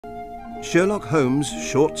Sherlock Holmes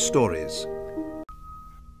Short Stories.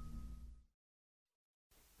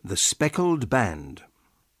 The Speckled Band.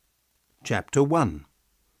 Chapter 1.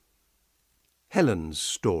 Helen's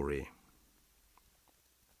Story.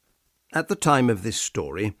 At the time of this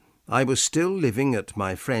story, I was still living at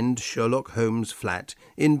my friend Sherlock Holmes' flat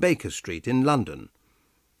in Baker Street in London.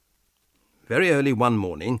 Very early one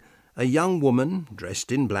morning, a young woman,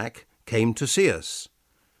 dressed in black, came to see us.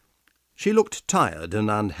 She looked tired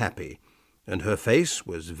and unhappy, and her face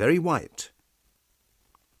was very white.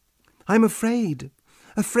 "I'm afraid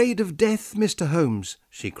of death, Mr. Holmes,"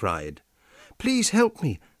 she cried. "Please help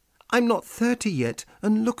me. I'm not 30 yet,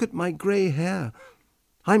 and look at my grey hair.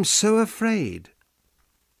 I'm so afraid."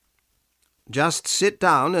 "Just sit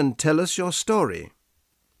down and tell us your story,"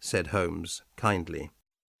 said Holmes kindly.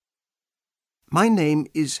 "My name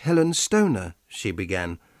is Helen Stoner," she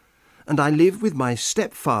began, "and I live with my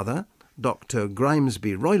stepfather, Dr.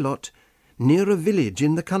 Grimesby Roylott, near a village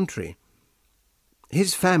in the country.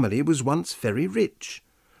 His family was once very rich,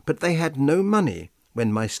 but they had no money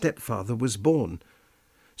when my stepfather was born,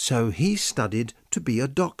 so he studied to be a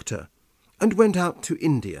doctor and went out to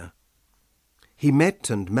India. He met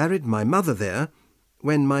and married my mother there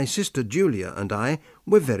when my sister Julia and I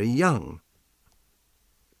were very young.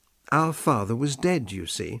 Our father was dead, you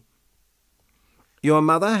see." "Your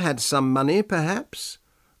mother had some money, perhaps?"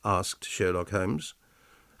 asked Sherlock Holmes.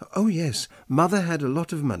 "Oh, yes, Mother had a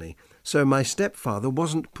lot of money, so my stepfather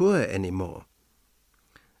wasn't poor any more."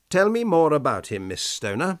 "Tell me more about him, Miss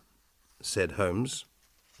Stoner," said Holmes.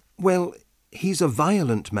 "Well, he's a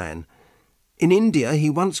violent man. In India he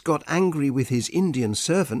once got angry with his Indian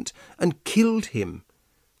servant and killed him.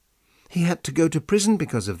 He had to go to prison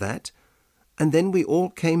because of that, and then we all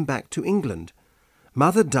came back to England.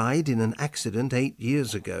 Mother died in an accident 8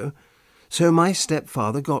 years ago, so my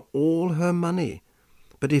stepfather got all her money.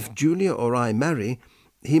 But if Julia or I marry,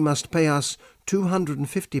 he must pay us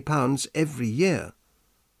 £250 every year."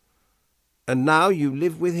 "And now you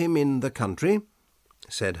live with him in the country?"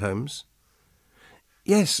 said Holmes.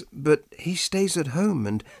 "Yes, but he stays at home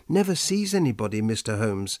and never sees anybody, Mr.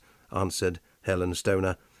 Holmes," answered Helen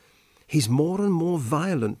Stoner. "He's more and more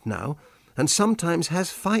violent now, and sometimes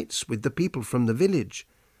has fights with the people from the village.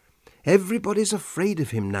 Everybody's afraid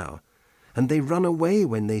of him now, and they run away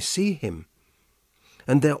when they see him.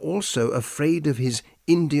 And they're also afraid of his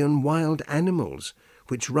Indian wild animals,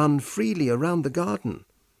 which run freely around the garden.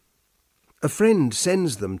 A friend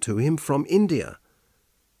sends them to him from India.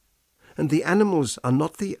 And the animals are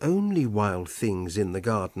not the only wild things in the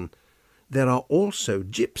garden. There are also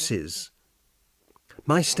gypsies.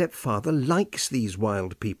 My stepfather likes these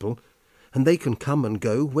wild people, and they can come and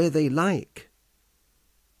go where they like.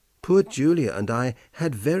 Poor Julia and I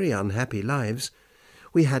had very unhappy lives.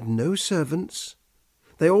 We had no servants.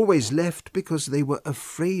 They always left because they were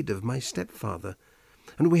afraid of my stepfather,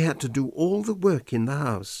 and we had to do all the work in the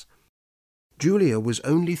house. Julia was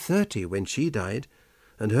only 30 when she died,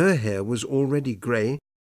 and her hair was already grey,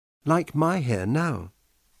 like my hair now."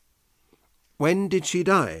 "When did she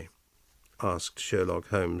die?" asked Sherlock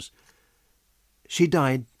Holmes. "She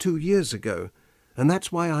died 2 years ago, and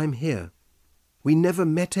that's why I'm here. We never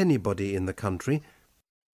met anybody in the country,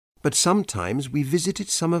 but sometimes we visited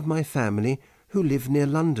some of my family who live near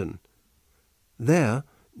London. There,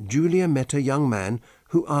 Julia met a young man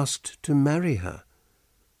who asked to marry her.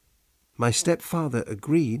 My stepfather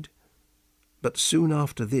agreed, but soon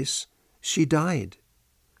after this she died."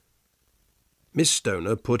 Miss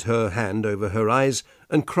Stoner put her hand over her eyes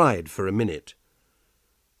and cried for a minute.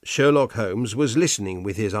 Sherlock Holmes was listening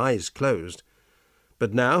with his eyes closed,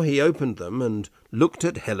 but now he opened them and looked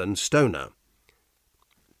at Helen Stoner.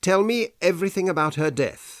 "Tell me everything about her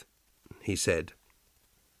death," he said.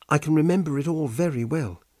 "I can remember it all very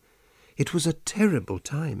well. It was a terrible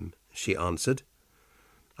time," she answered.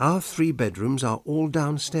 "Our 3 bedrooms are all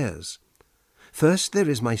downstairs. First there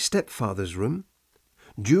is my stepfather's room.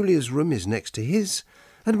 Julia's room is next to his,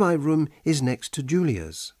 and my room is next to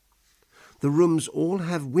Julia's. The rooms all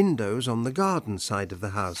have windows on the garden side of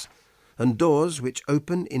the house, and doors which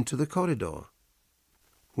open into the corridor.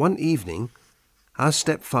 One evening, our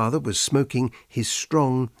stepfather was smoking his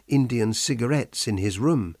strong Indian cigarettes in his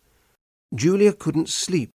room. Julia couldn't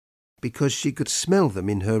sleep because she could smell them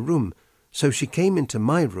in her room, so she came into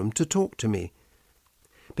my room to talk to me.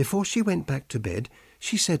 Before she went back to bed,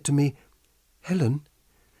 she said to me, 'Helen,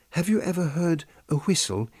 have you ever heard a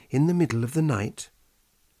whistle in the middle of the night?'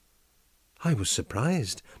 I was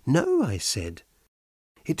surprised. 'No,' I said.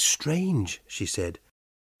 'It's strange,' she said.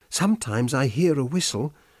 'Sometimes I hear a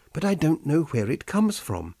whistle, but I don't know where it comes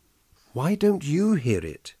from. Why don't you hear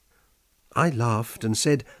it?' I laughed and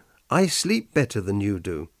said, I sleep better than you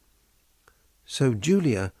do." So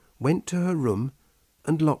Julia went to her room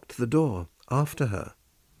and locked the door after her.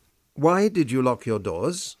 "Why did you lock your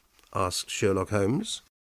doors?" asked Sherlock Holmes.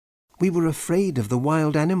 "We were afraid of the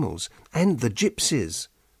wild animals and the gypsies,"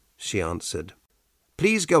 she answered.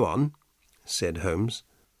 "Please go on," said Holmes.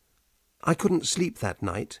 "I couldn't sleep that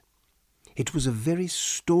night. It was a very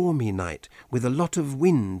stormy night with a lot of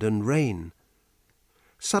wind and rain.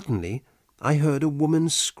 Suddenly I heard a woman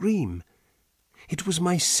scream. It was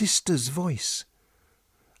my sister's voice.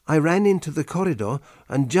 I ran into the corridor,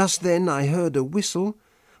 and just then I heard a whistle,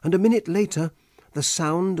 and a minute later the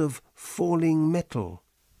sound of falling metal.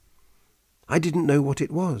 I didn't know what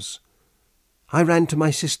it was. I ran to my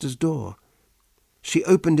sister's door. She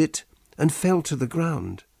opened it and fell to the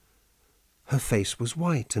ground. Her face was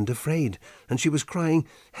white and afraid, and she was crying,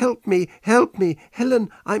 'Help me, help me,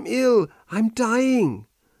 Helen, I'm ill, I'm dying.'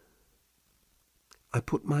 I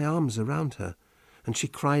put my arms around her, and she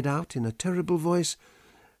cried out in a terrible voice,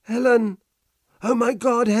 'Helen! Oh, my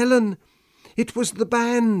God, Helen! It was the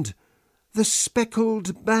band! The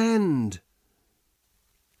speckled band!'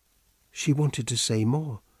 She wanted to say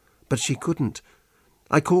more, but she couldn't.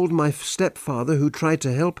 I called my stepfather, who tried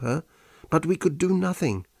to help her, but we could do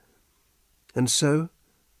nothing. And so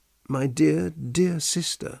my dear, dear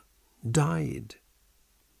sister died."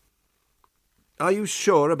 "Are you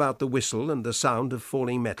sure about the whistle and the sound of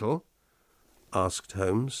falling metal?" asked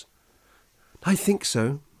Holmes. "I think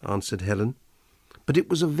so," answered Helen. "But it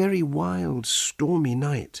was a very wild, stormy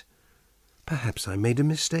night. Perhaps I made a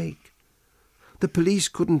mistake. The police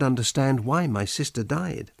couldn't understand why my sister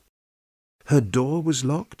died. Her door was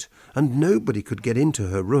locked, and nobody could get into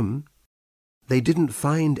her room. They didn't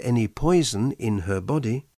find any poison in her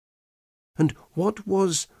body. And what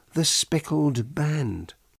was the speckled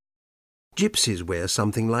band? Gypsies wear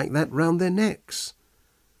something like that round their necks.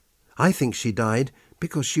 I think she died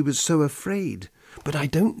because she was so afraid, but I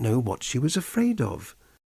don't know what she was afraid of.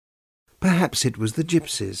 Perhaps it was the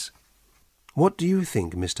gypsies. What do you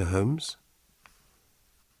think, Mr. Holmes?"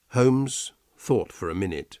 Holmes thought for a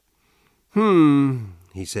minute.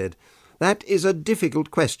 He said, "That is a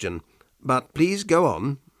difficult question, but please go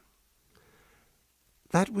on."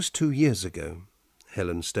 "That was 2 years ago,"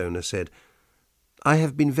 Helen Stoner said. "I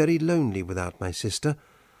have been very lonely without my sister,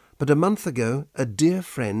 but a month ago a dear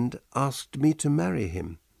friend asked me to marry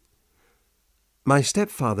him. My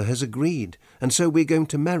stepfather has agreed, and so we're going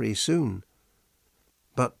to marry soon.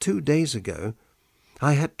 But 2 days ago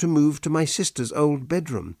I had to move to my sister's old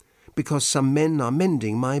bedroom because some men are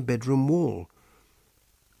mending my bedroom wall.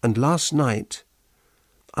 And last night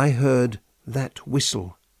I heard that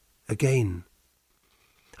whistle again.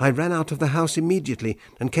 I ran out of the house immediately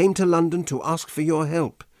and came to London to ask for your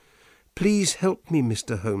help. Please help me,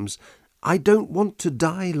 Mr. Holmes. I don't want to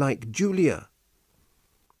die like Julia."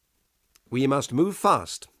 "We must move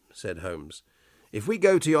fast," said Holmes. "If we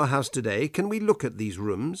go to your house today, can we look at these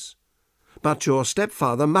rooms? But your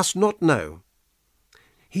stepfather must not know."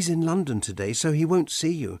 "He's in London today, so he won't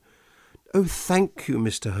see you. Oh, thank you,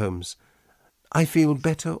 Mr. Holmes. I feel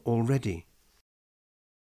better already."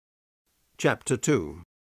 Chapter 2.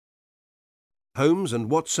 Holmes and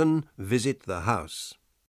Watson visit the house.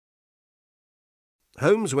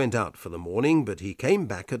 Holmes went out for the morning, but he came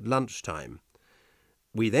back at lunchtime.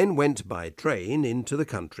 We then went by train into the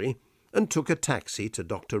country and took a taxi to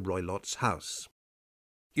Dr. Roylott's house.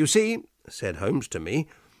 "You see," said Holmes to me,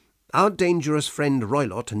 "our dangerous friend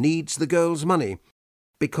Roylott needs the girl's money,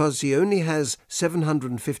 because he only has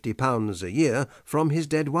 £750 a year from his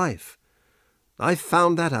dead wife. I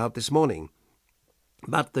found that out this morning.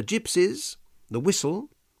 But the gypsies, the whistle,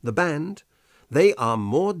 the band, they are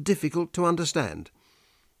more difficult to understand.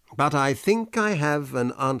 But I think I have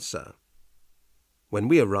an answer." When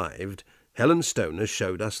we arrived, Helen Stoner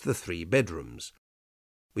showed us the 3 bedrooms.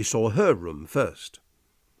 We saw her room first.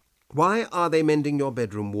 "Why are they mending your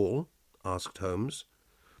bedroom wall?" asked Holmes.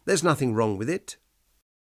 "There's nothing wrong with it."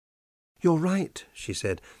 "You're right," she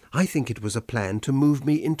said. "I think it was a plan to move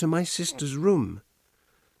me into my sister's room."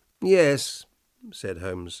 "Yes," said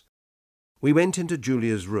Holmes. We went into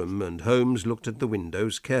Julia's room, and Holmes looked at the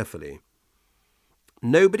windows carefully.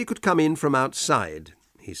 "Nobody could come in from outside,"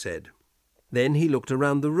 he said. Then he looked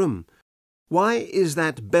around the room. "Why is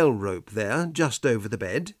that bell rope there, just over the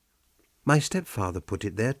bed?" "My stepfather put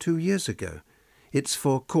it there 2 years ago. It's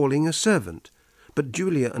for calling a servant, but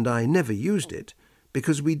Julia and I never used it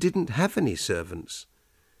because we didn't have any servants.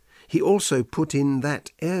 He also put in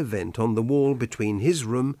that air vent on the wall between his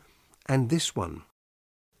room and this one."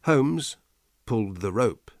 Holmes pulled the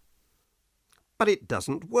rope. "But it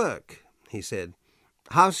doesn't work," he said.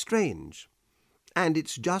 "How strange." and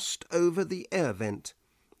it's just over the air vent.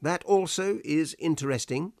 That also is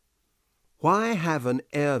interesting. Why have an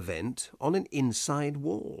air vent on an inside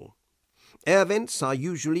wall? Air vents are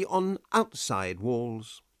usually on outside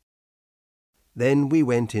walls. Then we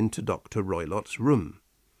went into Dr. Roylott's room.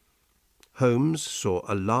 Holmes saw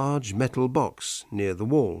a large metal box near the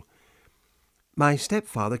wall. "My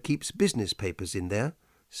stepfather keeps business papers in there,"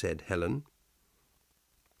 said Helen.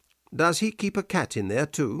 "Does he keep a cat in there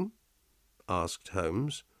too?" asked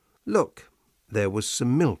Holmes. "Look." There was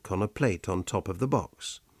some milk on a plate on top of the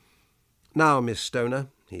box. "Now, Miss Stoner,"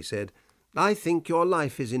 he said, "I think your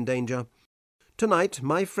life is in danger. Tonight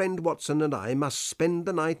my friend Watson and I must spend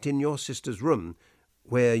the night in your sister's room,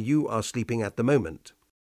 where you are sleeping at the moment."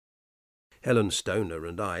 Helen Stoner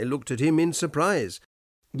and I looked at him in surprise.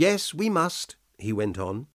 "Yes, we must," he went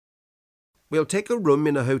on. "We'll take a room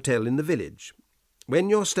in a hotel in the village. When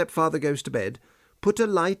your stepfather goes to bed, put a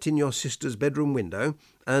light in your sister's bedroom window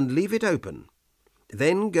and leave it open.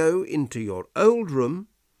 Then go into your old room,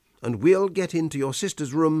 and we'll get into your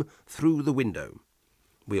sister's room through the window.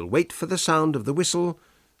 We'll wait for the sound of the whistle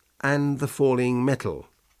and the falling metal."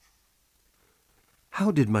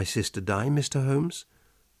 "How did my sister die, Mr. Holmes?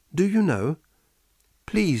 Do you know?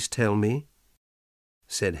 Please tell me,"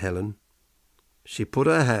 said Helen. She put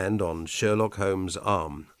her hand on Sherlock Holmes'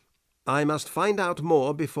 arm. "I must find out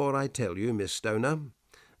more before I tell you, Miss Stoner.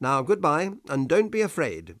 Now, goodbye, and don't be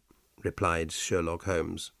afraid," replied Sherlock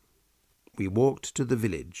Holmes. We walked to the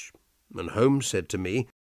village, and Holmes said to me,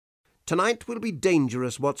 "Tonight will be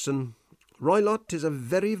dangerous, Watson. Roylott is a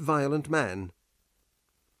very violent man."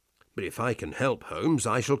 "But if I can help, Holmes,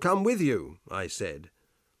 I shall come with you," I said.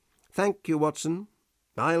 "Thank you, Watson.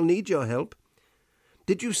 I'll need your help.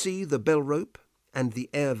 Did you see the bell rope and the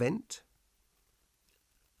air vent?"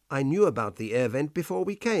 "I knew about the air vent before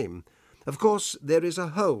we came. Of course, there is a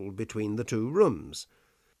hole between the two rooms.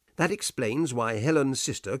 That explains why Helen's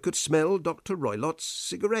sister could smell Dr. Roylott's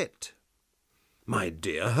cigarette." "My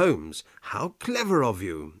dear Holmes, how clever of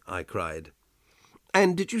you!" I cried.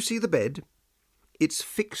 "And did you see the bed? It's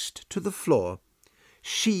fixed to the floor.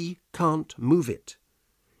 She can't move it.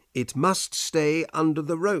 It must stay under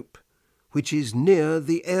the rope, which is near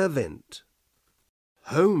the air vent."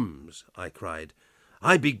 "Holmes," I cried,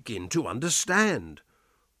 "I begin to understand.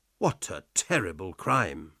 What a terrible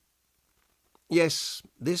crime!" "Yes,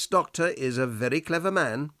 this doctor is a very clever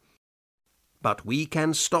man. But we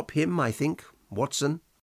can stop him, I think, Watson."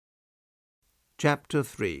 Chapter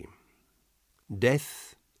 3.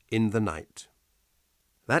 Death in the Night.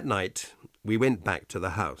 That night we went back to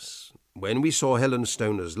the house. When we saw Helen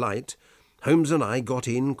Stoner's light, Holmes and I got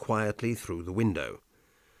in quietly through the window.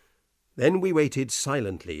 Then we waited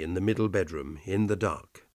silently in the middle bedroom, in the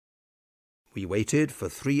dark. We waited for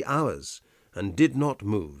 3 hours and did not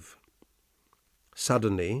move.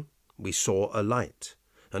 Suddenly we saw a light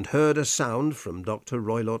and heard a sound from Dr.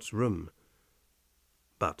 Roylott's room.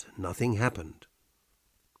 But nothing happened,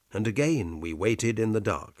 and again we waited in the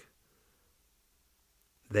dark.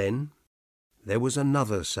 Then there was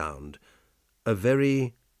another sound, a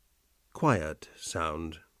very quiet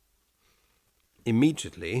sound.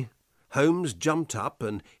 Immediately Holmes jumped up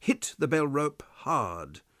and hit the bell rope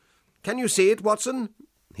hard. "Can you see it, Watson?"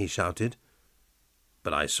 he shouted.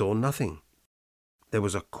 But I saw nothing. There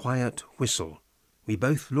was a quiet whistle. We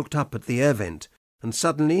both looked up at the air vent, and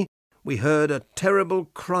suddenly we heard a terrible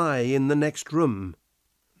cry in the next room.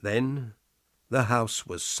 Then the house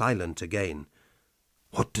was silent again.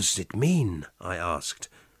 "What does it mean?" I asked.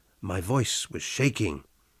 My voice was shaking.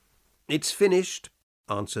 "It's finished,"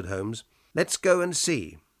 answered Holmes. "Let's go and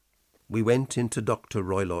see." We went into Dr.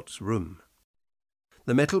 Roylott's room.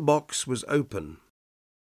 The metal box was open.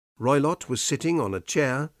 Roylott was sitting on a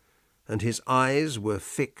chair, and his eyes were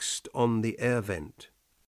fixed on the air vent.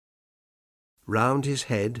 Round his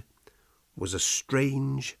head was a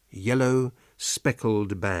strange yellow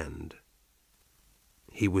speckled band.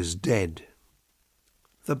 He was dead.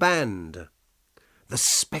 "The band! The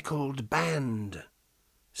speckled band!"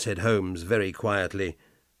 said Holmes very quietly.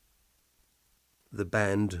 The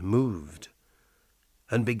band moved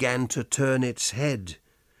and began to turn its head.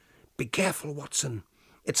 "Be careful, Watson.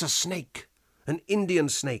 It's a snake, an Indian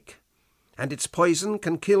snake, and its poison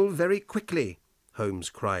can kill very quickly," Holmes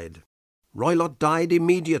cried. "Roylott died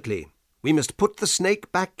immediately. We must put the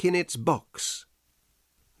snake back in its box."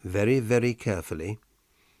 Very, very carefully,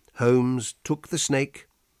 Holmes took the snake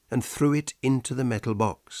and threw it into the metal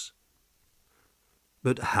box.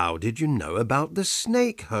 "But how did you know about the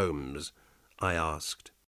snake, Holmes?" I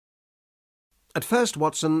asked. "At first,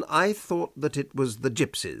 Watson, I thought that it was the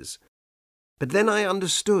gypsies. But then I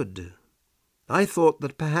understood. I thought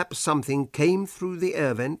that perhaps something came through the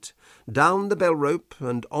air vent, down the bell rope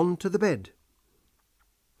and on to the bed.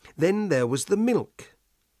 Then there was the milk.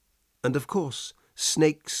 And of course,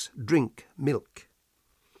 snakes drink milk.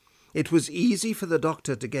 It was easy for the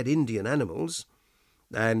doctor to get Indian animals,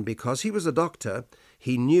 and because he was a doctor,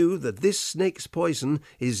 he knew that this snake's poison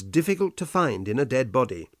is difficult to find in a dead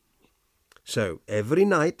body. So every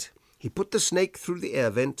night he put the snake through the air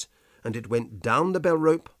vent, and it went down the bell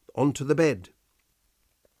rope onto the bed.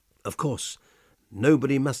 Of course,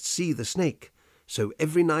 nobody must see the snake, so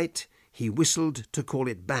every night he whistled to call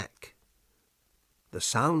it back. The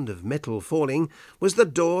sound of metal falling was the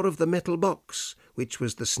door of the metal box, which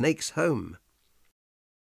was the snake's home.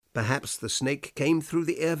 Perhaps the snake came through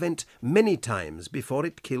the air vent many times before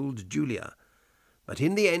it killed Julia, but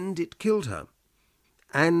in the end it killed her.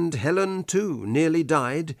 And Helen, too, nearly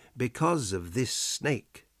died because of this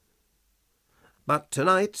snake. But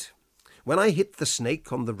tonight, when I hit the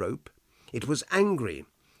snake on the rope, it was angry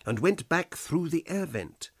and went back through the air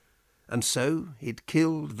vent, and so it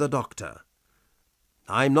killed the doctor.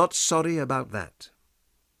 I'm not sorry about that.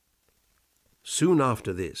 Soon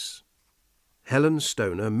after this, Helen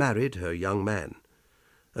Stoner married her young man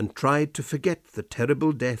and tried to forget the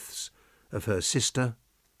terrible deaths of her sister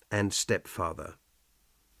and stepfather.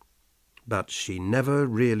 But she never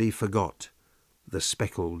really forgot the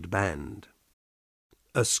speckled band.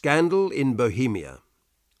 A Scandal in Bohemia.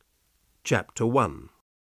 Chapter 1.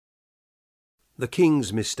 The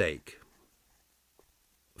King's Mistake.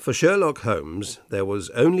 For Sherlock Holmes there was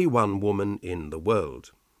only one woman in the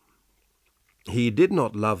world. He did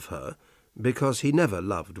not love her because he never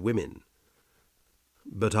loved women.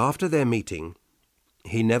 But after their meeting,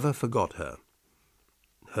 he never forgot her.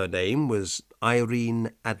 Her name was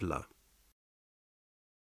Irene Adler.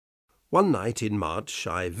 One night in March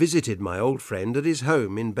I visited my old friend at his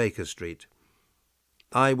home in Baker Street.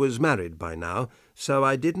 I was married by now, so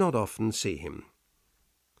I did not often see him.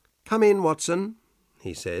 "Come in, Watson,"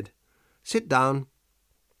 he said. "Sit down.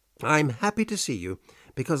 I'm happy to see you,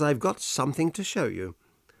 because I've got something to show you.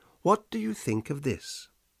 What do you think of this?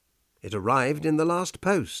 It arrived in the last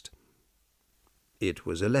post." It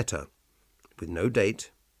was a letter, with no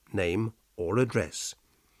date, name, or address.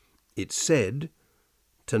 It said,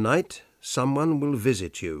 "Tonight someone will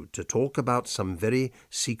visit you to talk about some very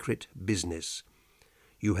secret business.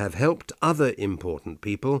 You have helped other important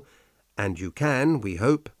people, and you can, we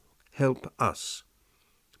hope, help us.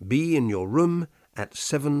 Be in your room at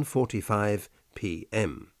 7:45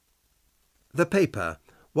 p.m. "The paper.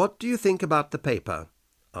 What do you think about the paper?"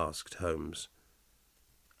 asked Holmes.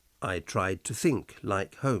 I tried to think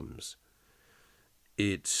like Holmes.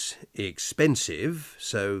 "It's expensive,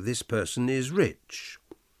 so this person is rich.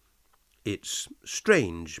 It's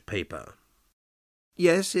strange paper."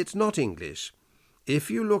 "Yes, it's not English.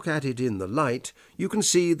 If you look at it in the light, you can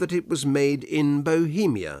see that it was made in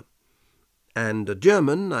Bohemia. And a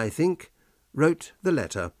German, I think, wrote the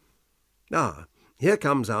letter. Ah, here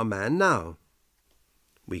comes our man now."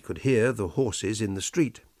 We could hear the horses in the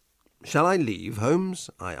street. "Shall I leave,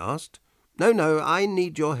 Holmes?" I asked. No, I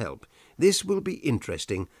need your help. This will be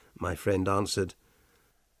interesting," my friend answered.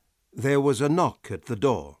 There was a knock at the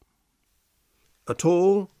door. A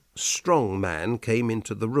tall, strong man came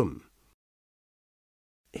into the room.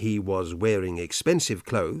 He was wearing expensive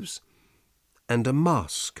clothes and a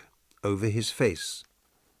mask over his face.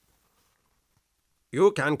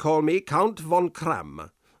 "You can call me Count von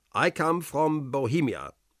Kram. I come from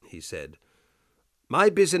Bohemia," he said. "My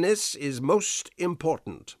business is most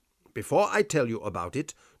important. Before I tell you about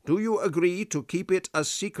it, do you agree to keep it a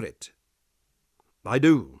secret?" "I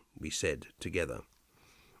do," we said together.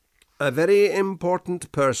 "A very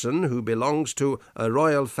important person who belongs to a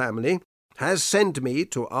royal family has sent me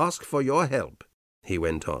to ask for your help," he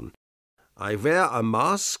went on. "I wear a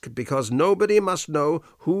mask because nobody must know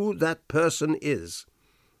who that person is.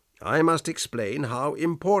 I must explain how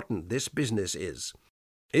important this business is.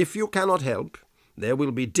 If you cannot help, there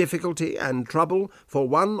will be difficulty and trouble for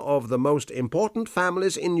one of the most important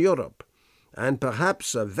families in Europe, and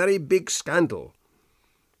perhaps a very big scandal.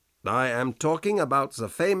 I am talking about the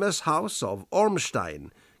famous house of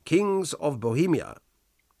Ormstein, kings of Bohemia."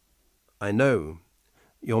 "I know,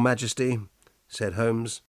 Your Majesty," said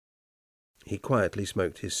Holmes. He quietly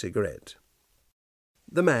smoked his cigarette.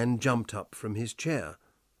 The man jumped up from his chair.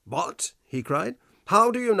 "What?" he cried.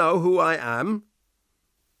 "How do you know who I am?"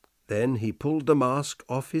 Then he pulled the mask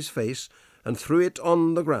off his face and threw it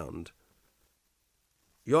on the ground.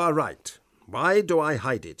 "You are right. Why do I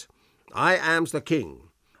hide it? I am the king.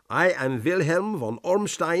 I am Wilhelm von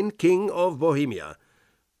Ormstein, king of Bohemia.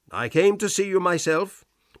 I came to see you myself,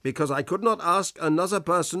 because I could not ask another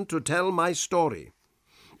person to tell my story.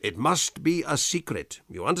 It must be a secret,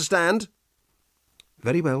 you understand?"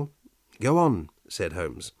 "Very well. Go on," said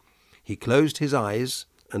Holmes. He closed his eyes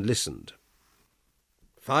and listened.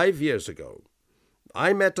 5 years ago,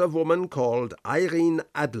 I met a woman called Irene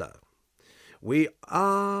Adler.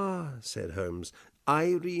 "Ah," said Holmes,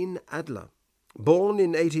 "Irene Adler. Born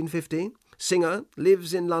in 1815, singer,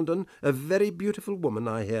 lives in London, a very beautiful woman,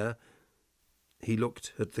 I hear." He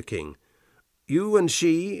looked at the king. "You and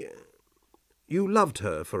she... you loved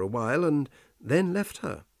her for a while and then left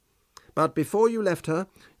her. But before you left her,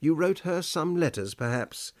 you wrote her some letters,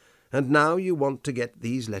 perhaps, and now you want to get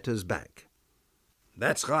these letters back."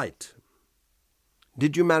 "That's right."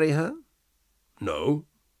 "Did you marry her?" "No."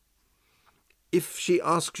 "If she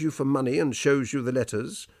asks you for money and shows you the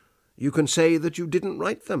letters, you can say that you didn't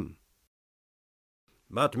write them."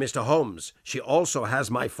 "But, Mr. Holmes, she also has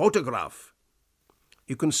my photograph."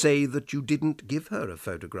 "You can say that you didn't give her a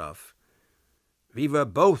photograph." "We were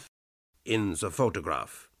both in the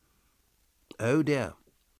photograph." "Oh dear.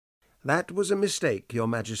 That was a mistake, Your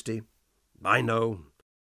Majesty." "I know.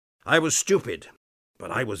 I was stupid,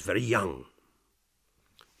 but I was very young."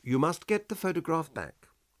 "You must get the photograph back.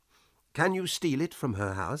 Can you steal it from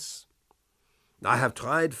her house?" "I have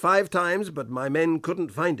tried 5 times, but my men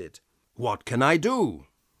couldn't find it. What can I do?"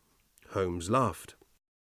 Holmes laughed.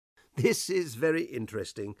 "This is very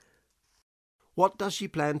interesting. What does she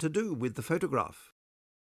plan to do with the photograph?"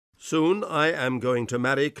 "Soon I am going to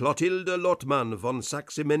marry Clotilde Lottmann von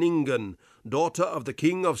Saxe-Meiningen, daughter of the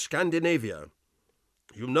King of Scandinavia.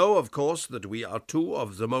 You know, of course, that we are 2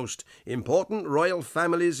 of the most important royal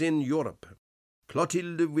families in Europe.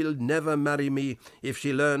 Clotilde will never marry me if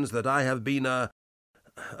she learns that I have been a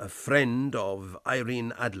friend of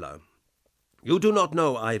Irene Adler. You do not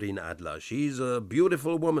know Irene Adler. She's a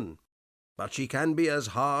beautiful woman, but she can be as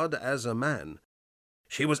hard as a man.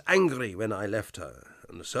 She was angry when I left her,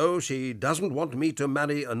 and so she doesn't want me to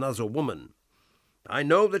marry another woman. I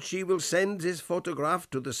know that she will send this photograph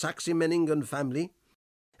to the Saxe-Meiningen family,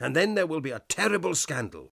 and then there will be a terrible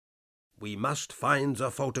scandal. We must find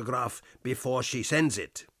the photograph before she sends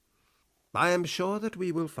it." "I am sure that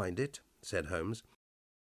we will find it," said Holmes.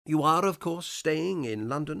 "You are, of course, staying in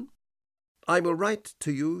London? I will write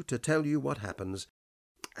to you to tell you what happens.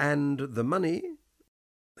 And the money—"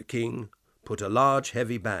 The king put a large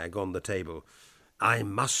heavy bag on the table. "I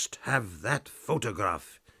must have that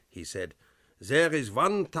photograph," he said. "There is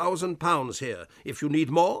 £1,000 here. If you need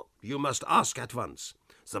more, you must ask at once.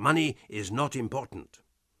 The money is not important."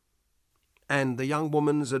 "And the young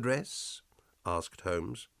woman's address?" asked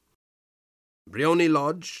Holmes. "Briony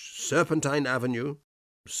Lodge, Serpentine Avenue,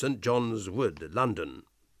 St. John's Wood, London."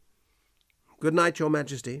 "Good night, Your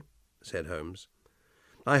Majesty," said Holmes.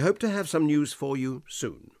 "I hope to have some news for you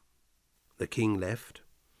soon." The king left,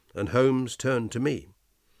 and Holmes turned to me.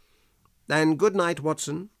 "And good night,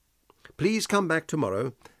 Watson. Please come back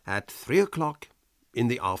tomorrow at 3 o'clock in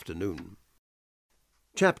the afternoon."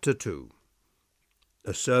 Chapter 2.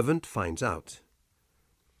 A servant finds out.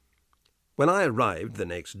 When I arrived the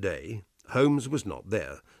next day, Holmes was not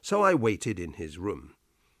there, so I waited in his room.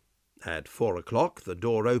 At 4 o'clock the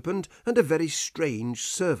door opened, and a very strange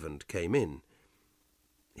servant came in.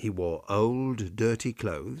 He wore old, dirty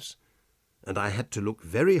clothes, and I had to look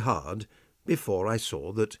very hard before I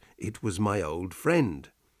saw that it was my old friend.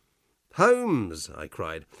 "Holmes," I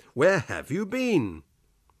cried, "where have you been?"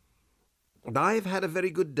 "I've had a very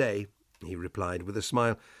good day," he replied with a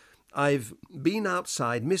smile. "I've been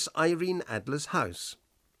outside Miss Irene Adler's house.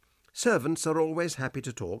 Servants are always happy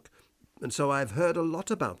to talk, and so I've heard a lot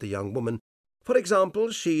about the young woman. For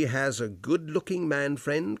example, she has a good-looking man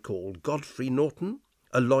friend called Godfrey Norton,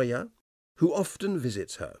 a lawyer, who often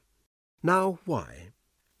visits her. Now, why?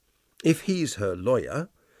 If he's her lawyer,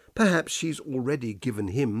 perhaps she's already given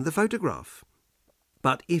him the photograph.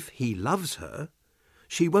 But if he loves her,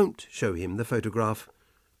 she won't show him the photograph."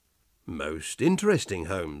 "Most interesting,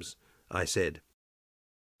 Holmes," I said.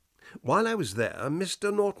 "While I was there,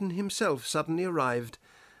 Mr. Norton himself suddenly arrived.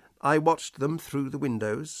 I watched them through the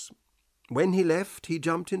windows. When he left, he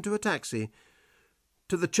jumped into a taxi.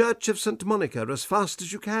 'To the Church of St. Monica as fast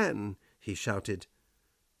as you can,' he shouted.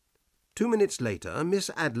 2 minutes later, Miss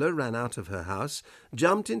Adler ran out of her house,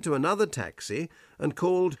 jumped into another taxi, and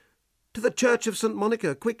called, 'To the Church of St.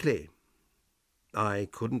 Monica, quickly!' I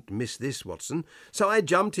couldn't miss this, Watson, so I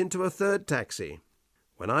jumped into a third taxi.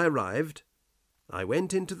 When I arrived, I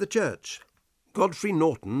went into the church. Godfrey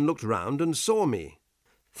Norton looked round and saw me.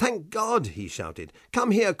 'Thank God!' he shouted.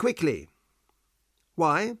 'Come here quickly!'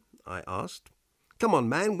 'Why?' I asked. 'Come on,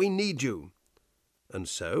 man, we need you.' And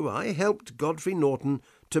so I helped Godfrey Norton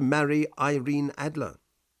to marry Irene Adler.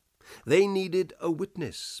 They needed a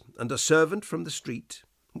witness, and a servant from the street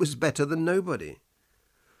was better than nobody.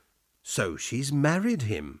 So she's married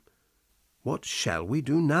him. What shall we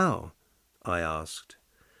do now? I asked.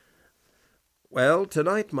 Well,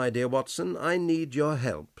 tonight, my dear Watson, I need your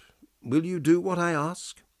help. Will you do what I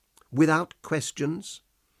ask? Without questions?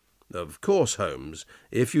 Of course, Holmes,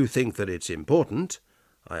 if you think that it's important,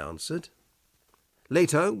 I answered.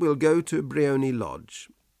 Later we'll go to Briony Lodge.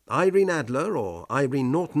 Irene Adler, or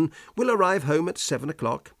Irene Norton, will arrive home at 7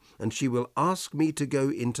 o'clock, and she will ask me to go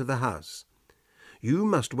into the house. You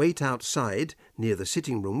must wait outside, near the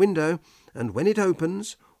sitting-room window, and when it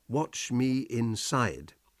opens, watch me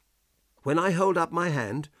inside. When I hold up my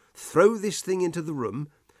hand, throw this thing into the room,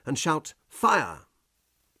 and shout, 'Fire!'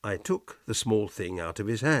 I took the small thing out of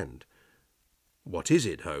his hand. "What is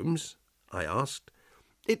it, Holmes?" I asked.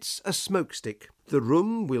 "It's a smoke stick. The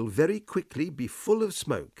room will very quickly be full of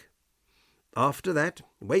smoke. After that,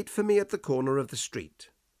 wait for me at the corner of the street."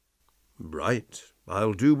 "Right,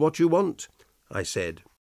 I'll do what you want," I said.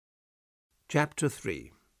 Chapter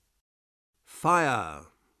 3. Fire.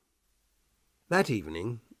 That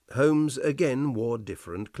evening, Holmes again wore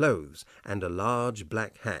different clothes and a large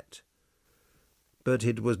black hat. But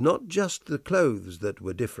it was not just the clothes that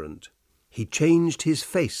were different. He changed his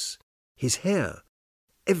face, his hair,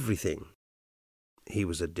 everything. He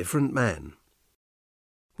was a different man.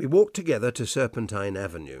 We walked together to Serpentine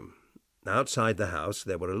Avenue. Outside the house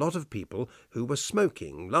there were a lot of people who were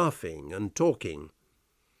smoking, laughing, and talking.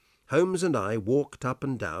 Holmes and I walked up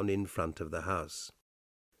and down in front of the house.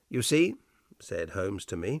 "You see," said Holmes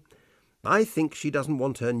to me, "I think she doesn't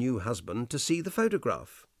want her new husband to see the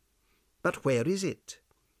photograph." "But where is it?"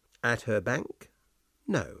 "At her bank?"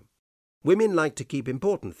 "No. Women like to keep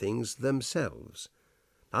important things themselves.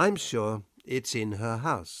 I'm sure it's in her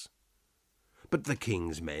house." "But the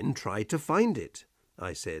King's men tried to find it,"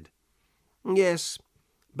 I said. "Yes,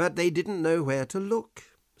 but they didn't know where to look,"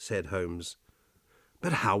 said Holmes.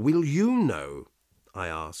 "But how will you know?" I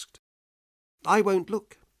asked. "I won't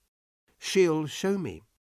look. She'll show me.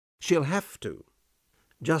 She'll have to."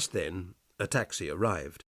 Just then a taxi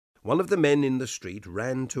arrived. One of the men in the street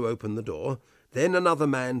ran to open the door. Then another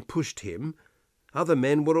man pushed him. Other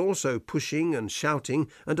men were also pushing and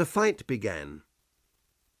shouting, and a fight began.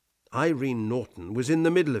 Irene Norton was in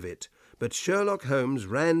the middle of it, but Sherlock Holmes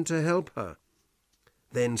ran to help her.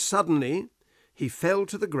 Then suddenly he fell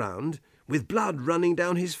to the ground, with blood running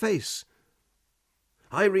down his face.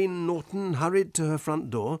 Irene Norton hurried to her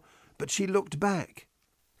front door, but she looked back.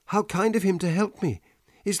 "How kind of him to help me!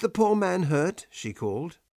 Is the poor man hurt?" she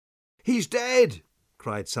called. "He's dead!"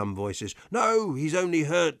 cried some voices. "No, he's only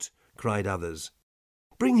hurt!" cried others.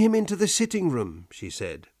 "Bring him into the sitting-room," she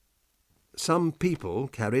said. Some people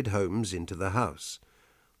carried Holmes into the house.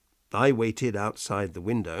 I waited outside the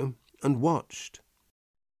window and watched.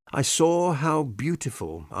 I saw how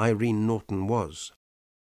beautiful Irene Norton was.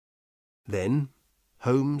 Then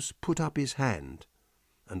Holmes put up his hand,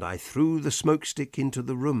 and I threw the smoke-stick into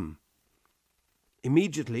the room.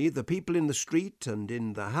 Immediately the people in the street and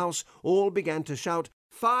in the house all began to shout,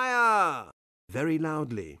 "Fire!" very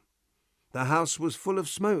loudly. The house was full of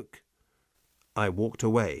smoke. I walked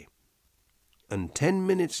away, and 10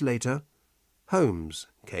 minutes later Holmes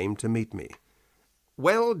came to meet me.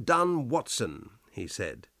 "Well done, Watson," he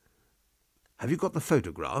said. "Have you got the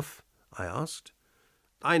photograph?" I asked.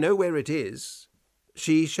 "I know where it is.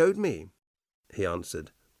 She showed me," he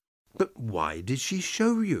answered. "But why did she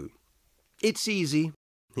show you?" "It's easy,"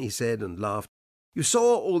 he said and laughed. "You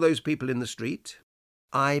saw all those people in the street?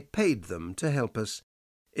 I paid them to help us.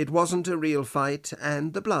 It wasn't a real fight,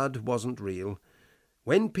 and the blood wasn't real.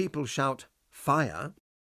 When people shout 'fire,'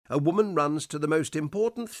 a woman runs to the most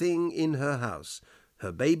important thing in her house,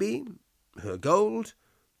 her baby, her gold,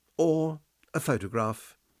 or a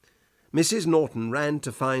photograph. Mrs. Norton ran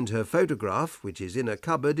to find her photograph, which is in a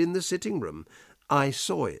cupboard in the sitting-room. I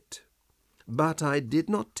saw it, but I did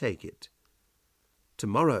not take it.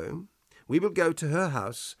 Tomorrow we will go to her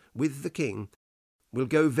house with the King. We'll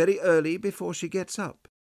go very early before she gets up.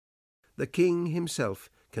 The King himself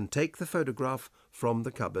can take the photograph from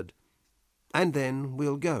the cupboard, and then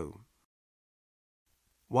we'll go."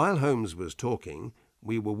 While Holmes was talking,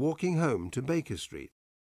 we were walking home to Baker Street.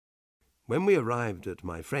 When we arrived at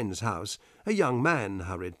my friend's house, a young man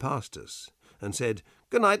hurried past us and said,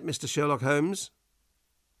 "Good night, Mr. Sherlock Holmes."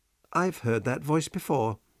 "I've heard that voice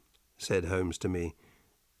before," said Holmes to me.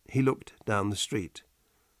 He looked down the street.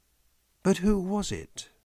 "But who was it?"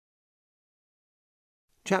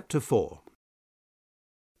 Chapter 4.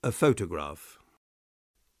 A photograph.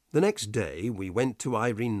 The next day we went to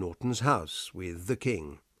Irene Norton's house with the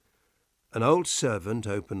king. An old servant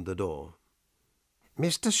opened the door.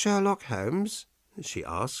 "Mr. Sherlock Holmes?" she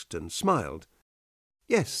asked, and smiled.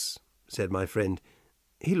 "Yes," said my friend.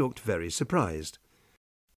 He looked very surprised.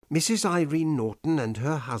 "Mrs. Irene Norton and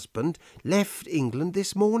her husband left England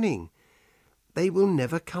this morning. They will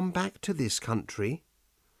never come back to this country."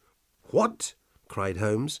 "What?" cried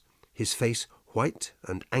Holmes, his face white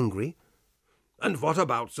and angry. "And what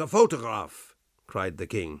about the photograph?" cried the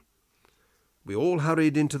king. We all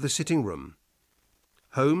hurried into the sitting-room.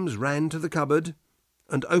 Holmes ran to the cupboard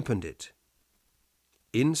and opened it.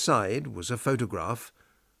 Inside was a photograph,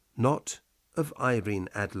 not of Irene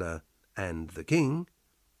Adler and the king,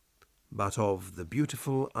 but of the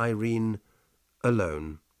beautiful Irene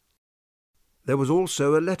alone. There was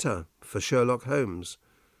also a letter for Sherlock Holmes.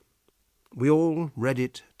 We all read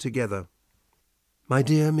it together. "My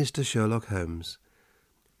dear Mr. Sherlock Holmes,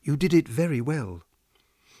 you did it very well.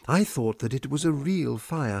 I thought that it was a real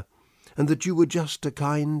fire, and that you were just a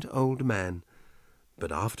kind old man.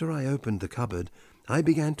 But after I opened the cupboard, I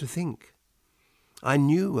began to think. I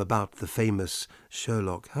knew about the famous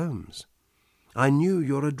Sherlock Holmes. I knew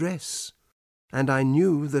your address, and I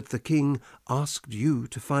knew that the king asked you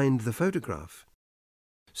to find the photograph.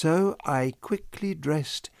 So I quickly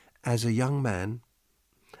dressed as a young man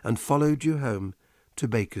and followed you home to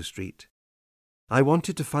Baker Street. I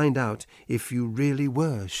wanted to find out if you really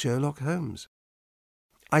were Sherlock Holmes.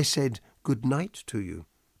 I said good night to you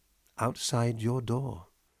outside your door.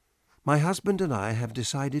 My husband and I have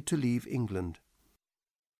decided to leave England.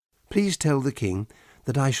 Please tell the king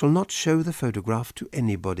that I shall not show the photograph to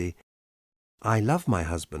anybody. I love my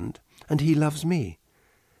husband, and he loves me,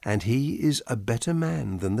 and he is a better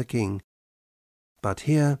man than the king. But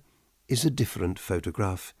here is a different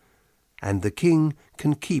photograph, and the king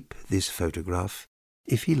can keep this photograph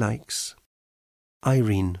if he likes.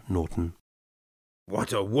 Irene Norton."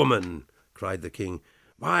 "What a woman!" cried the king.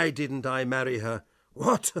 "Why didn't I marry her?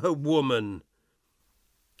 What a woman!"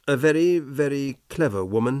 "A very, very clever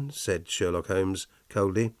woman," said Sherlock Holmes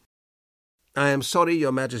coldly. "I am sorry,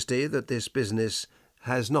 Your Majesty, that this business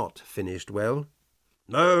has not finished well."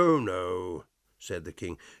 "No, no," said the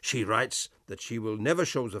king. "She writes that she will never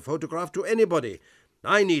show the photograph to anybody.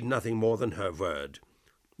 I need nothing more than her word.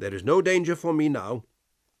 There is no danger for me now.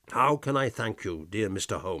 How can I thank you, dear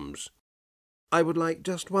Mr. Holmes?" "I would like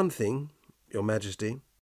just one thing, Your Majesty."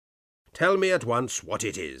 "Tell me at once what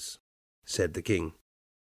it is," said the king.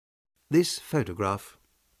 "This photograph."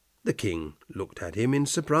 The king looked at him in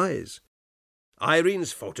surprise.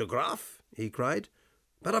 "Irene's photograph?" he cried.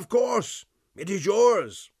 "But of course, it is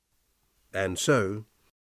yours." And so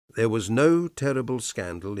there was no terrible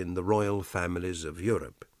scandal in the royal families of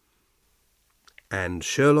Europe. And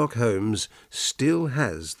Sherlock Holmes still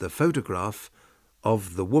has the photograph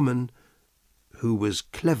of the woman who was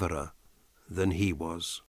cleverer than he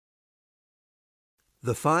was.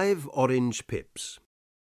 The 5 Orange Pips.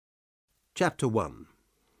 Chapter 1.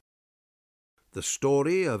 The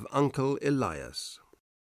Story of Uncle Elias.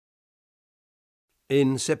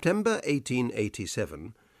 In September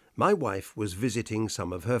 1887, my wife was visiting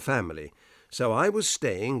some of her family, so I was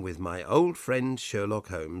staying with my old friend Sherlock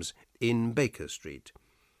Holmes in Baker Street.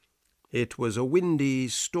 It was a windy,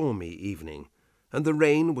 stormy evening, and the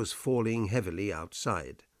rain was falling heavily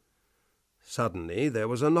outside. Suddenly there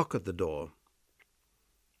was a knock at the door.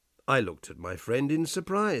 I looked at my friend in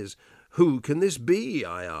surprise. "Who can this be?"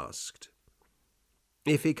 I asked.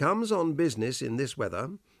 "If he comes on business in this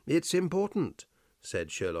weather, it's important,"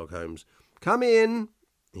 said Sherlock Holmes. "Come in,"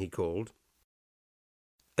 he called.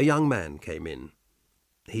 A young man came in.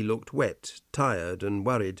 He looked wet, tired, and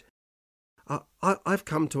worried. I've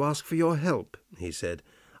come to ask for your help," he said.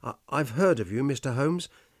 I've heard of you, Mr. Holmes.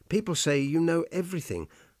 People say you know everything.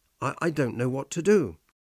 I don't know what to do."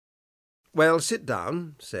 "Well, sit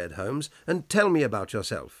down," said Holmes, "and tell me about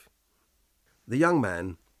yourself." The young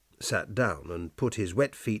man sat down and put his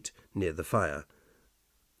wet feet near the fire.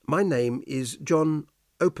 "My name is John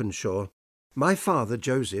Openshaw. My father,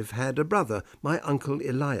 Joseph, had a brother, my uncle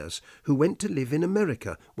Elias, who went to live in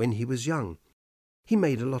America when he was young. He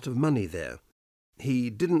made a lot of money there. He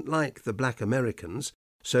didn't like the black Americans,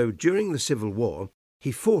 so during the Civil War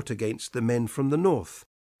he fought against the men from the North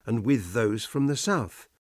and with those from the South.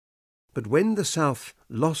 But when the South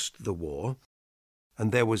lost the war,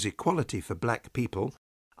 and there was equality for black people,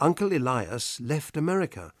 Uncle Elias left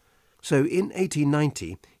America. So in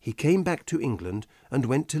 1890 he came back to England and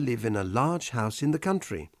went to live in a large house in the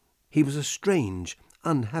country. He was a strange,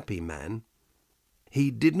 unhappy man. He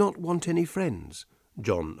did not want any friends,"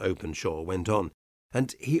 John Openshaw went on,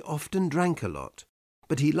 "and he often drank a lot.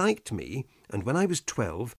 But he liked me, and when I was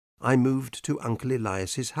 12, I moved to Uncle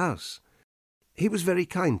Elias's house. He was very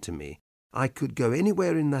kind to me. I could go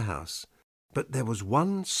anywhere in the house, but there was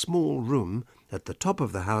one small room at the top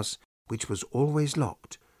of the house which was always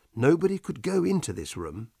locked. Nobody could go into this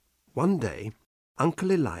room. One day,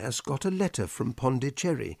 Uncle Elias got a letter from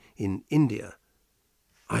Pondicherry in India.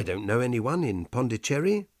 "I don't know anyone in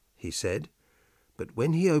Pondicherry," he said. But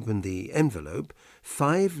when he opened the envelope,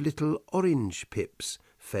 5 little orange pips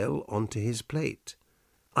fell onto his plate.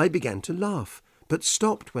 I began to laugh, but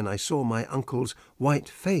stopped when I saw my uncle's white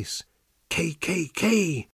face.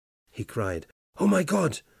 "KKK!" he cried. "Oh, my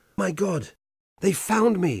God! My God! They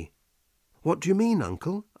found me!" "What do you mean,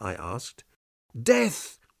 Uncle?" I asked.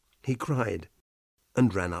 "Death!" he cried,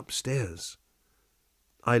 and ran upstairs.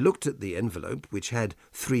 I looked at the envelope, which had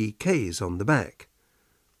 3 Ks on the back.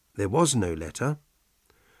 There was no letter.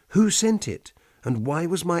 Who sent it, and why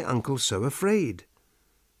was my uncle so afraid?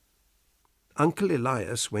 Uncle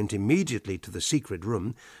Elias went immediately to the secret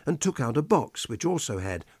room and took out a box which also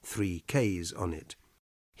had 3 Ks on it.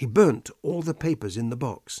 He burnt all the papers in the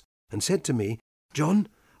box and said to me, "John,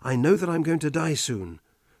 I know that I'm going to die soon.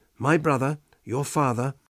 My brother, your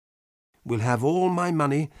father, will have all my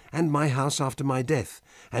money and my house after my death,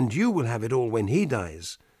 and you will have it all when he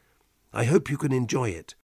dies. I hope you can enjoy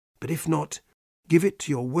it, but if not, give it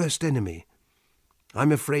to your worst enemy.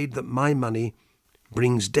 I'm afraid that my money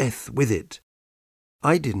brings death with it."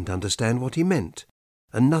 I didn't understand what he meant,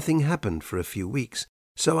 and nothing happened for a few weeks,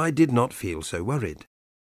 so I did not feel so worried.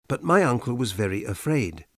 But my uncle was very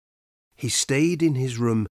afraid. He stayed in his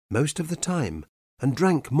room most of the time and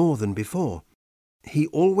drank more than before. He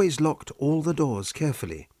always locked all the doors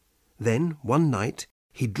carefully. Then, one night,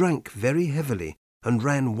 he drank very heavily and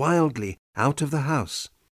ran wildly out of the house,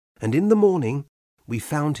 and in the morning we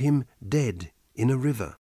found him dead in a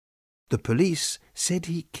river. The police said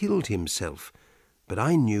he killed himself, but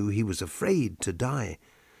I knew he was afraid to die,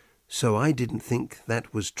 so I didn't think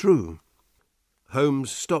that was true.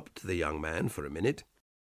 Holmes stopped the young man for a minute.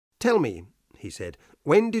 "Tell me," he said,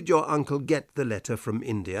 "when did your uncle get the letter from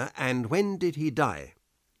India, and when did he die?"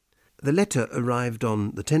 "The letter arrived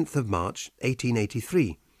on the 10th of March,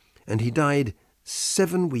 1883, and he died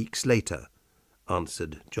 7 weeks later,"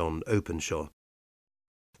 answered John Openshaw.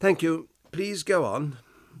 "Thank you. Please go on,"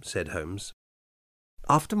 said Holmes.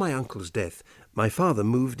 "After my uncle's death, my father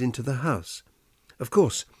moved into the house. Of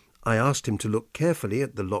course, I asked him to look carefully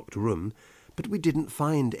at the locked room, but we didn't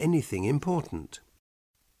find anything important."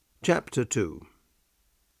 Chapter 2.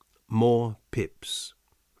 More Pips.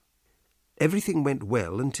 "Everything went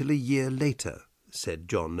well until a year later," said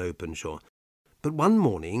John Openshaw. "But one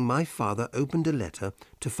morning my father opened a letter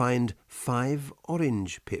to find 5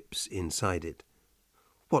 orange pips inside it."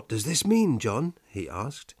 "What does this mean, John?" he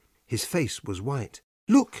asked. His face was white.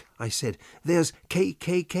 "Look," I said, "there's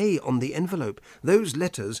KKK on the envelope. Those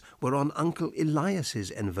letters were on Uncle Elias's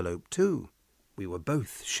envelope too." We were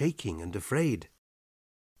both shaking and afraid.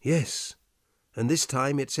 "Yes, and this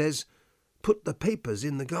time it says, 'Put the papers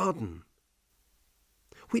in the garden.'"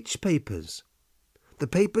 "Which papers?" "The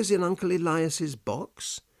papers in Uncle Elias's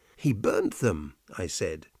box. He burnt them," I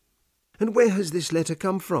said. "And where has this letter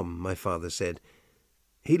come from?" my father said.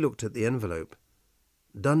 He looked at the envelope.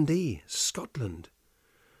 "Dundee, Scotland."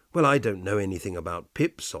 "Well, I don't know anything about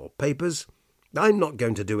pips or papers. I'm not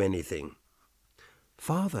going to do anything."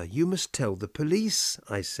 "Father, you must tell the police,"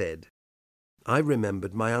 I said. I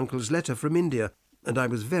remembered my uncle's letter from India, and I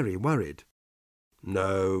was very worried.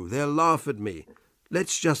 "No, they'll laugh at me.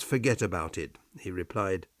 Let's just forget about it," he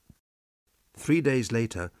replied. 3 days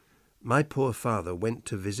later, my poor father went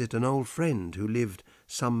to visit an old friend who lived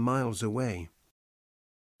some miles away.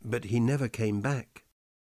 But he never came back.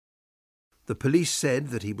 The police said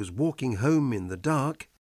that he was walking home in the dark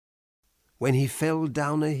when he fell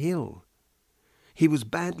down a hill. He was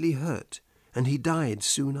badly hurt, and he died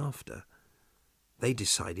soon after. They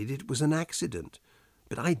decided it was an accident,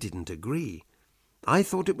 but I didn't agree. I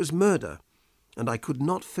thought it was murder, and I could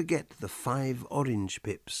not forget the 5 orange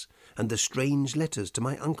pips and the strange letters to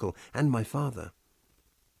my uncle and my father.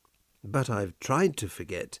 But I've tried to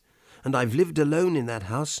forget, and I've lived alone in that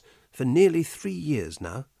house for nearly 3 years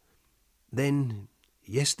now. Then,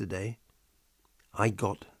 yesterday, I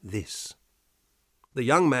got this." The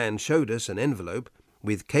young man showed us an envelope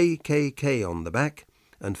with KKK on the back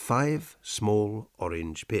and 5 small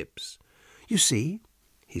orange pips. "You see,"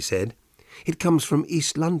 he said, "it comes from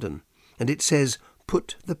East London, and it says,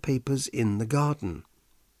 'Put the papers in the garden.'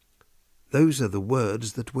 Those are the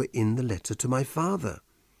words that were in the letter to my father."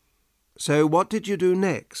 "So what did you do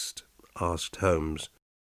next?" asked Holmes.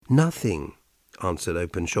 "Nothing," answered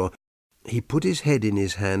Openshaw. He put his head in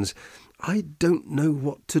his hands. "I don't know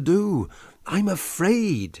what to do. I'm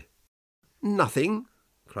afraid." "Nothing,"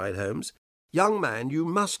 cried Holmes. "Young man, you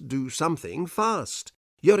must do something fast.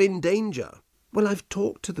 You're in danger." "Well, I've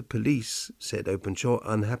talked to the police," said Openshaw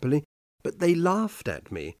unhappily, "but they laughed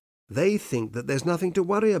at me. They think that there's nothing to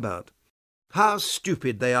worry about." "How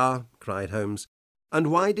stupid they are," cried Holmes.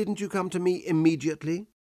 "And why didn't you come to me immediately?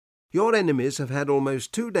 Your enemies have had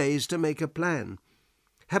almost 2 days to make a plan.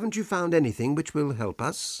 Haven't you found anything which will help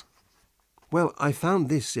us?" "Well, I found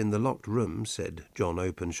this in the locked room," said John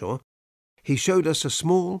Openshaw. He showed us a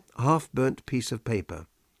small, half-burnt piece of paper.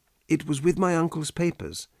 "It was with my uncle's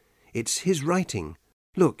papers. It's his writing.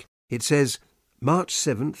 Look, it says, 'March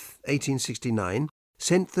 7th, 1869,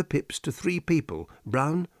 sent the pips to 3 people,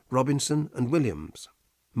 Brown, Robinson and Williams.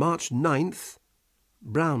 March 9th,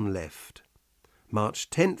 Brown left. March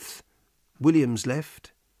 10th, Williams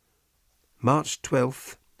left. March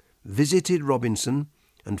 12th, visited Robinson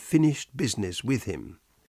and finished business with him.'"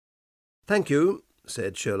 "Thank you,"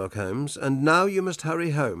 said Sherlock Holmes, "and now you must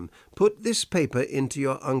hurry home. Put this paper into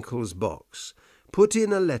your uncle's box. Put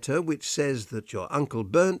in a letter which says that your uncle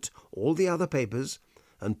burnt all the other papers,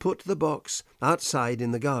 and put the box outside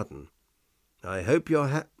in the garden. I hope your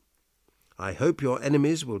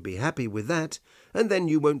enemies will be happy with that, and then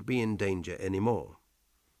you won't be in danger any more.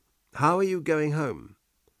 How are you going home?"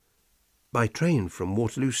 "By train from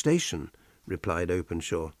Waterloo Station," replied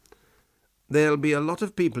Openshaw. "There'll be a lot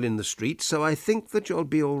of people in the street, so I think that you'll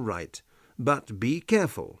be all right. But be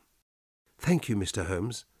careful." "Thank you, Mr.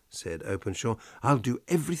 Holmes," said Openshaw. "I'll do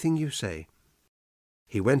everything you say."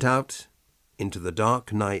 He went out into the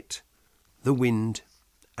dark night, the wind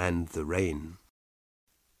and the rain.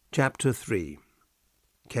 Chapter 3.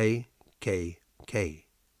 K.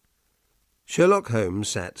 Sherlock Holmes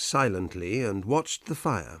sat silently and watched the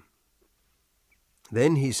fire.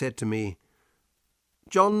 Then he said to me,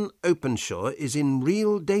 "John Openshaw is in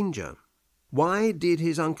real danger. Why did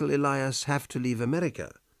his Uncle Elias have to leave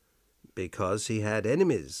America? Because he had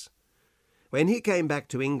enemies. When he came back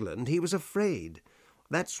to England, he was afraid.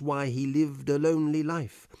 That's why he lived a lonely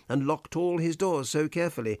life and locked all his doors so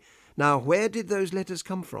carefully. Now, where did those letters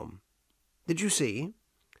come from? Did you see?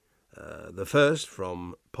 The first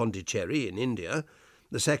from Pondicherry in India,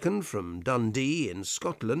 the second from Dundee in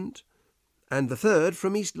Scotland, and the third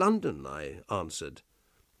from East London," I answered.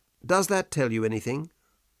 "Does that tell you anything?"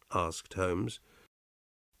 asked Holmes.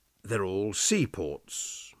 "They're all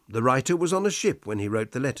seaports. The writer was on a ship when he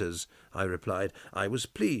wrote the letters," I replied. I was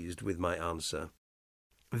pleased with my answer.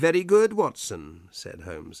 "Very good, Watson," said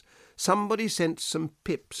Holmes. "Somebody sent some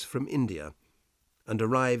pips from India, and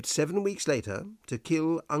arrived 7 weeks later to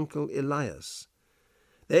kill Uncle Elias.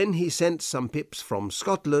 Then he sent some pips from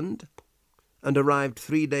Scotland, and arrived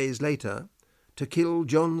 3 days later to kill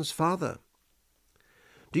John's father.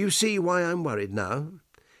 Do you see why I'm worried now?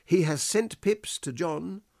 He has sent pips to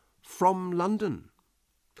John from London.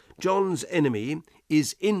 John's enemy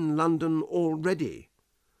is in London already."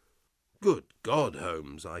 "Good God,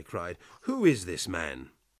 Holmes," I cried. "Who is this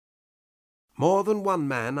man?" "More than one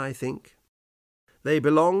man, I think. They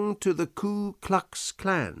belong to the Ku Klux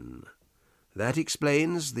Klan. That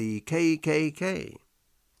explains the KKK.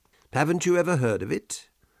 Haven't you ever heard of it?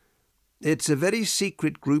 It's a very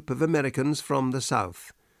secret group of Americans from the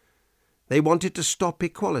South. They wanted to stop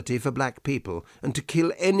equality for black people and to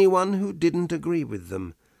kill anyone who didn't agree with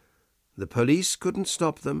them. The police couldn't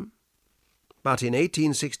stop them. But in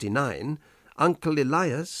 1869, Uncle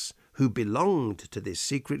Elias, who belonged to this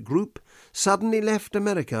secret group, suddenly left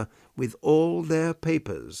America with all their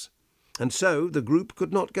papers, and so the group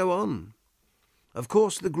could not go on. Of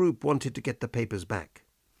course the group wanted to get the papers back.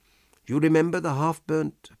 You remember the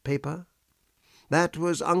half-burnt paper? That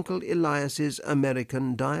was Uncle Elias's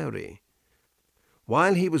American diary.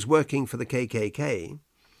 While he was working for the KKK,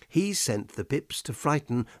 he sent the pips to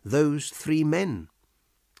frighten those 3 men.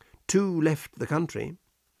 2 left the country,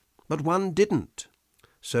 but 1 didn't.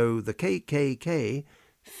 So the KKK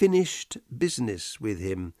finished business with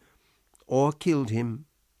him, or killed him.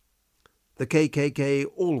 The KKK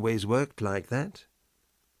always worked like that."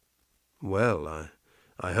 "Well,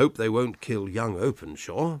 I hope they won't kill young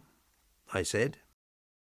Openshaw," I said.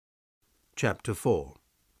 Chapter 4.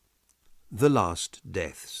 The Last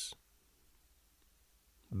Deaths.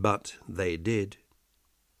 But they did.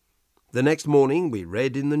 The next morning we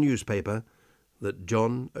read in the newspaper that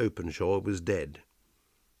John Openshaw was dead.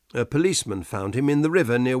 A policeman found him in the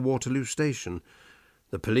river near Waterloo Station.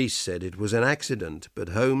 The police said it was an accident, but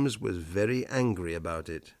Holmes was very angry about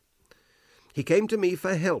it. "He came to me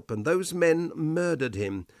for help, and those men murdered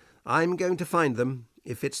him. I'm going to find them,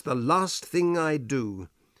 if it's the last thing I do,"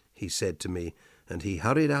 he said to me, and he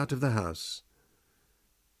hurried out of the house.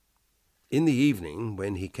 In the evening,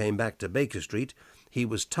 when he came back to Baker Street, he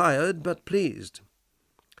was tired but pleased.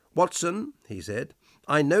 "Watson," he said,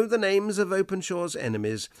 "I know the names of Openshaw's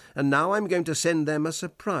enemies, and now I'm going to send them a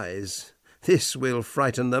surprise. This will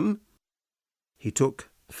frighten them." He took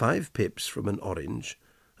 5 pips from an orange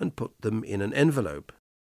and put them in an envelope.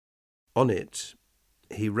 On it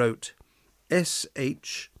he wrote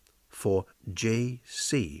S.H. for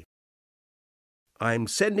J.C. "I'm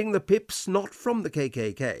sending the pips not from the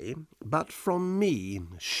KKK, but from me,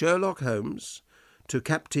 Sherlock Holmes, to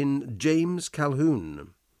Captain James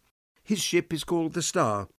Calhoun. His ship is called the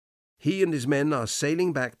Star. He and his men are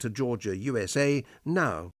sailing back to Georgia, USA,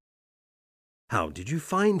 now." "How did you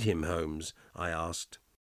find him, Holmes?" I asked.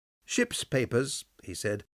 "Ship's papers," he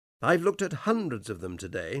said. "I've looked at hundreds of them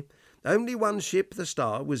today. Only one ship, the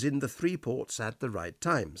Star, was in the 3 ports at the right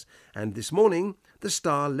times, and this morning the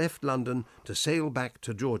Star left London to sail back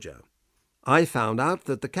to Georgia. I found out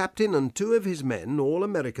that the captain and 2 of his men, all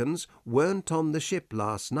Americans, weren't on the ship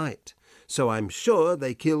last night, so I'm sure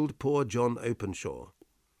they killed poor John Openshaw.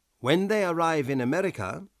 When they arrive in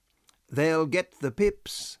America, they'll get the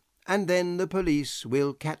pips, and then the police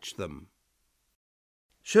will catch them."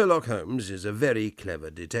 Sherlock Holmes is a very clever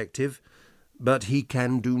detective, but he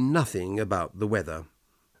can do nothing about the weather.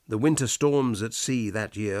 The winter storms at sea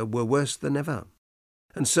that year were worse than ever,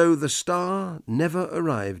 and so the Star never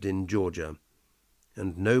arrived in Georgia,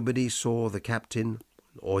 and nobody saw the captain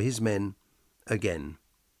or his men again.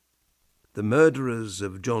 The murderers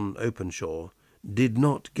of John Openshaw did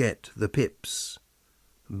not get the pips,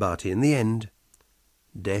 but in the end,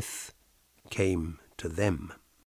 death came to them.